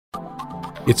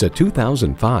It's a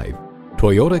 2005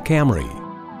 Toyota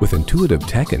Camry. With intuitive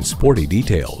tech and sporty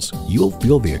details, you'll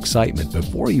feel the excitement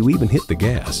before you even hit the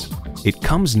gas. It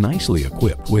comes nicely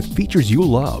equipped with features you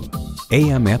love: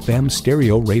 AM/FM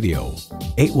stereo radio,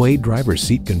 8-way driver's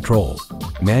seat control,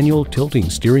 manual tilting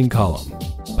steering column,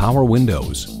 power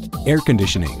windows, air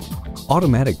conditioning,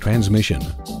 automatic transmission,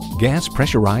 gas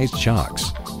pressurized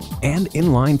shocks, and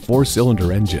inline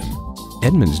 4-cylinder engine.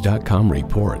 Edmunds.com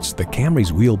reports the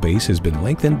Camry's wheelbase has been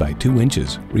lengthened by 2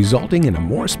 inches, resulting in a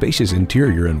more spacious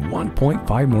interior and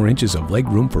 1.5 more inches of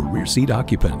legroom for rear seat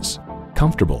occupants.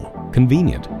 Comfortable,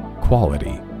 convenient,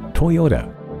 quality.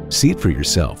 Toyota. See it for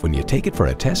yourself when you take it for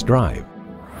a test drive.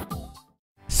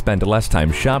 Spend less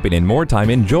time shopping and more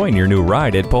time enjoying your new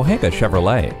ride at Pohanka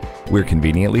Chevrolet. We're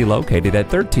conveniently located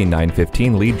at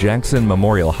 13915 Lee Jackson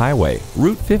Memorial Highway,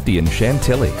 Route 50 in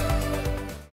Chantilly.